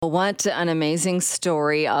What an amazing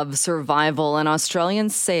story of survival. An Australian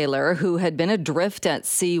sailor who had been adrift at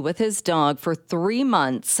sea with his dog for 3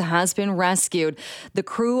 months has been rescued. The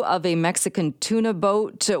crew of a Mexican tuna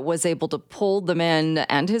boat was able to pull the man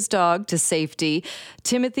and his dog to safety.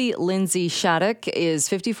 Timothy Lindsay Shattuck is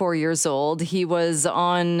 54 years old. He was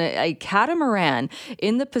on a catamaran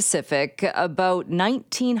in the Pacific, about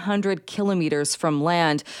 1,900 kilometers from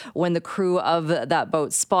land, when the crew of that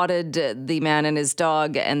boat spotted the man and his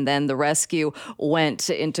dog, and then the rescue went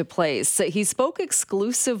into place. He spoke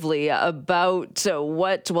exclusively about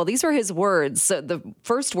these were his words. The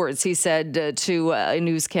first words he said to a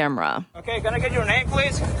news camera. Okay, can I get your name,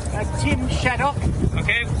 please? Tim Shattuck.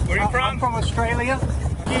 Okay, where are you from? I'm from Australia.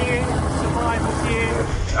 Here, survival here.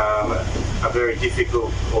 A very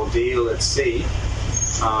difficult ordeal at sea,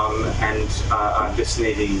 and I'm just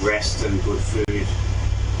needing rest and good food.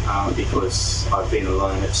 Because I've been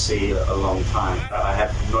alone at sea a long time. I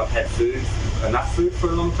have not had enough food for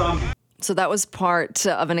a long time. So that was part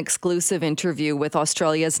of an exclusive interview with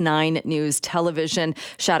Australia's 9 News television.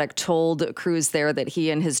 Shattuck told crews there that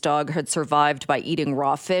he and his dog had survived by eating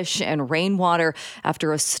raw fish and rainwater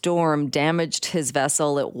after a storm damaged his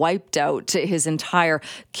vessel. It wiped out his entire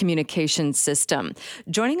communication system.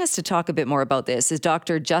 Joining us to talk a bit more about this is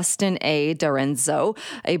Dr. Justin A. D'Arenzo,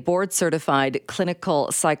 a board-certified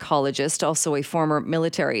clinical psychologist, also a former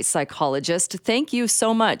military psychologist. Thank you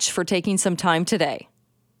so much for taking some time today.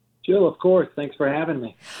 Jill, of course. Thanks for having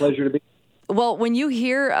me. Pleasure to be here. Well, when you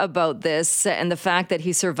hear about this and the fact that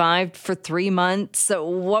he survived for 3 months,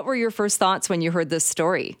 what were your first thoughts when you heard this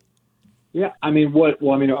story? Yeah,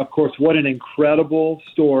 of course, what an incredible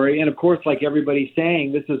story. And of course, like everybody's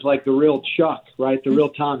saying, this is like the real Chuck, right? The real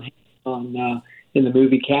Tom Hanks in the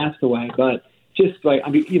movie Castaway. But just like,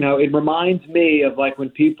 it reminds me of like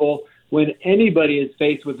when anybody is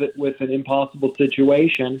faced with an impossible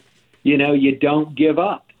situation, you don't give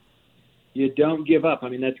up. You don't give up. I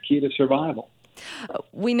mean, that's key to survival.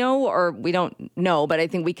 We know, or we don't know, but I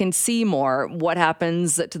think we can see more what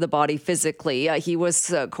happens to the body physically. He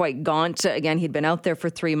was quite gaunt. Again, he'd been out there for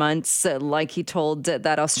 3 months. Like he told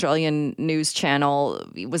that Australian news channel,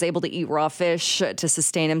 he was able to eat raw fish to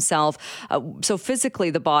sustain himself. So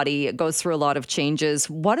physically, the body goes through a lot of changes.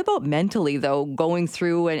 What about mentally, though, going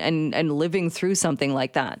through and living through something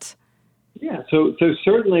like that? Yeah, so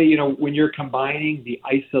certainly, when you're combining the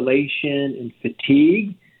isolation and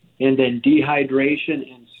fatigue and then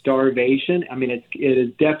dehydration and starvation, I mean, it is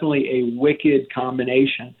definitely a wicked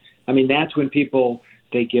combination. I mean, that's when people,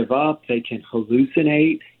 they give up, they can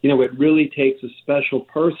hallucinate. It really takes a special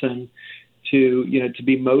person to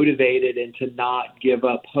be motivated and to not give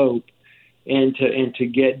up hope and to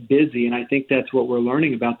get busy. And I think that's what we're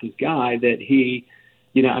learning about this guy, that he's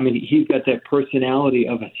got that personality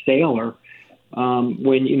of a sailor.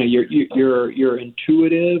 When you're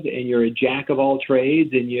intuitive and you're a jack of all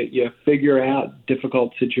trades and you figure out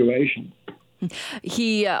difficult situations.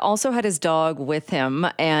 He also had his dog with him,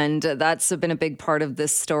 and that's been a big part of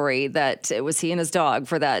this story, that it was he and his dog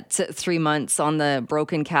for that 3 months on the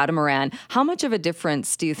broken catamaran. How much of a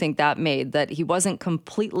difference do you think that made, that he wasn't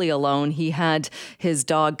completely alone? He had his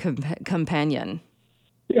dog companion.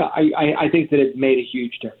 Yeah, I think that it made a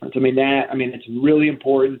huge difference. It's really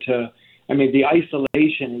important to. The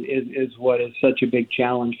isolation is what is such a big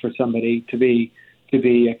challenge for somebody to be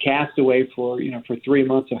a castaway for 3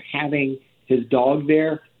 months. So having his dog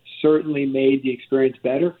there certainly made the experience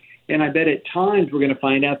better. And I bet at times we're going to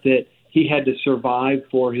find out that he had to survive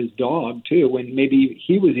for his dog too, when maybe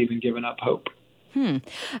he was even giving up hope.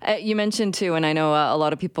 You mentioned too, and I know a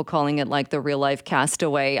lot of people calling it like the real life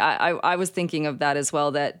Castaway. I was thinking of that as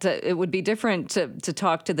well, that it would be different to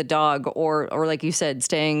talk to the dog or like you said,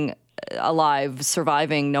 staying alive,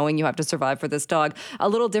 surviving, knowing you have to survive for this dog. A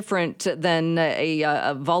little different than a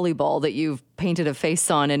volleyball that you've painted a face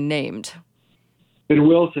on and named. Ben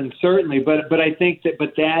Wilson, certainly, but I think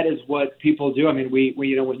that is what people do. I mean, we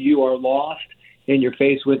when you are lost and you're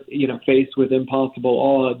faced with impossible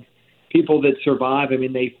odds, people that survive,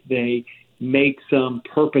 they make some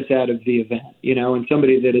purpose out of the event, and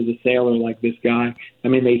somebody that is a sailor like this guy,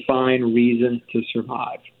 they find reasons to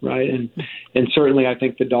survive, right? And certainly I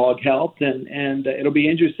think the dog helped, and it'll be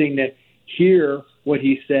interesting to hear what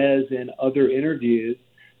he says in other interviews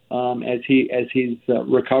as he's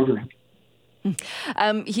recovering.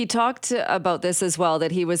 He talked about this as well,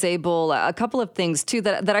 that he was able, a couple of things too,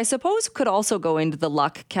 that I suppose could also go into the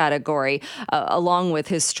luck category, along with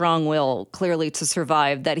his strong will clearly to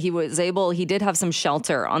survive, that he did have some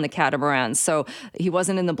shelter on the catamaran. So he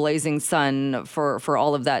wasn't in the blazing sun for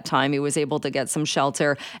all of that time. He was able to get some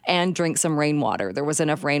shelter and drink some rainwater. There was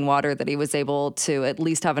enough rainwater that he was able to at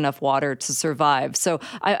least have enough water to survive. So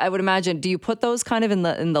I would imagine, do you put those kind of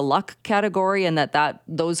in the luck category, and that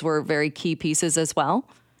those were very key pieces as well?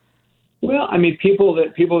 Well, I mean, people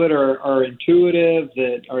that are intuitive,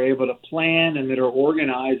 that are able to plan, and that are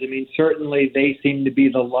organized. I mean, certainly they seem to be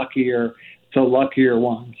the luckier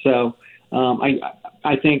one. So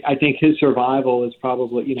I think his survival is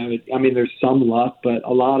probably, I mean, there's some luck, but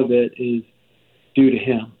a lot of it is due to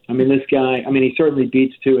him. I mean, this guy, he certainly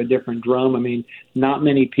beats to a different drum. I mean, not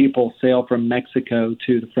many people sail from Mexico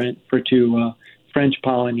to French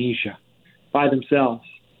Polynesia by themselves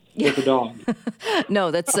with a dog.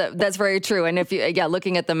 No, that's very true. And if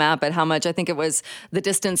looking at the map at how much, I think it was the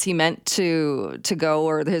distance he meant to go,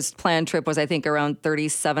 or his planned trip was, I think, around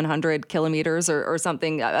 3,700 kilometers or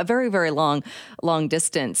something, a very, very long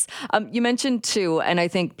distance. You mentioned too, and I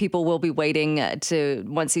think people will be waiting to,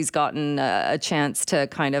 once he's gotten a chance to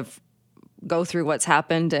kind of go through what's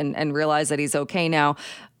happened and realize that he's okay now,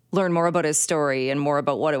 learn more about his story and more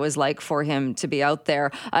about what it was like for him to be out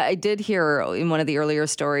there. I did hear in one of the earlier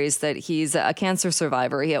stories that he's a cancer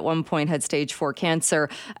survivor. He at one point had stage 4 cancer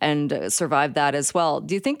and survived that as well.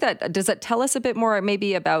 Do you think does that tell us a bit more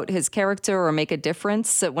maybe about his character or make a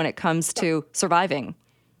difference when it comes to surviving?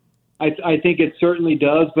 I think it certainly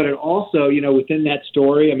does, but it also, within that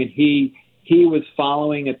story, I mean, he was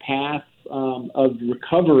following a path of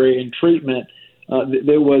recovery and treatment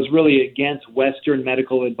that was really against Western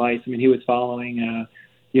medical advice. I mean, he was following,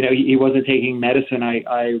 he wasn't taking medicine,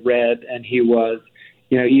 I read, and he was,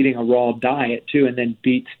 eating a raw diet too, and then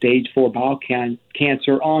beat stage 4 bowel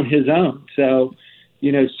cancer on his own. So,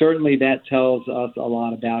 certainly that tells us a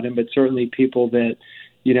lot about him, but certainly people that,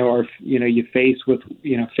 are, you face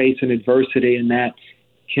an adversity, and that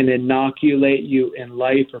can inoculate you in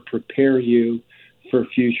life or prepare you for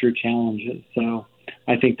future challenges. So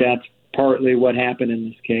I think that's partly what happened in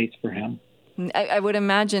this case for him. I would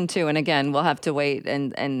imagine too, and again, we'll have to wait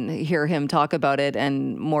and hear him talk about it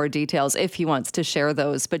and more details if he wants to share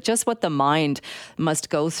those, but just what the mind must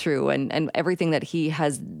go through and everything that he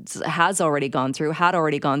had already gone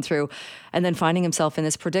through, and then finding himself in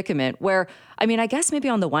this predicament where, I mean, I guess maybe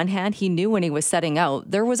on the one hand, he knew when he was setting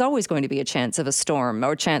out, there was always going to be a chance of a storm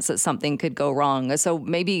or a chance that something could go wrong. So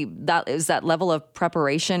maybe that is that level of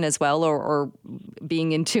preparation as well, or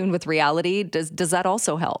being in tune with reality. Does that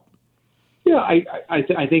also help? Yeah,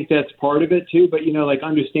 I think that's part of it too. But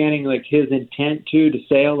understanding his intent to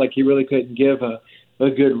sail, he really couldn't give a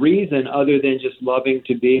good reason other than just loving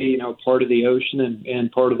to be part of the ocean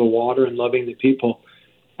and part of the water and loving the people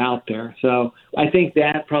out there. So I think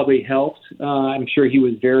that probably helped. I'm sure he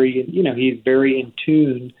was he's very in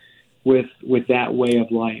tune with that way of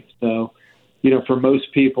life. So for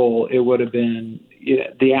most people, it would have been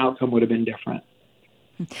the outcome would have been different.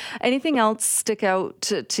 Anything else stick out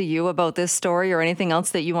to you about this story, or anything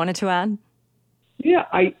else that you wanted to add? Yeah,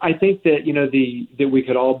 I think that, that we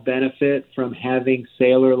could all benefit from having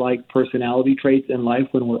sailor-like personality traits in life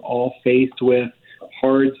when we're all faced with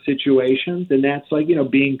hard situations. And that's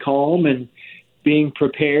being calm and being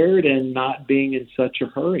prepared and not being in such a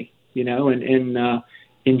hurry, and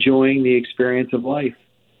enjoying the experience of life.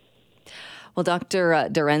 Well, Dr.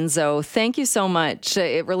 D'Arenzo, thank you so much.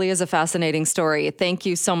 It really is a fascinating story. Thank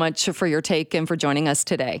you so much for your take and for joining us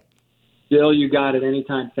today. Bill, you got it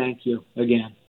anytime. Thank you again.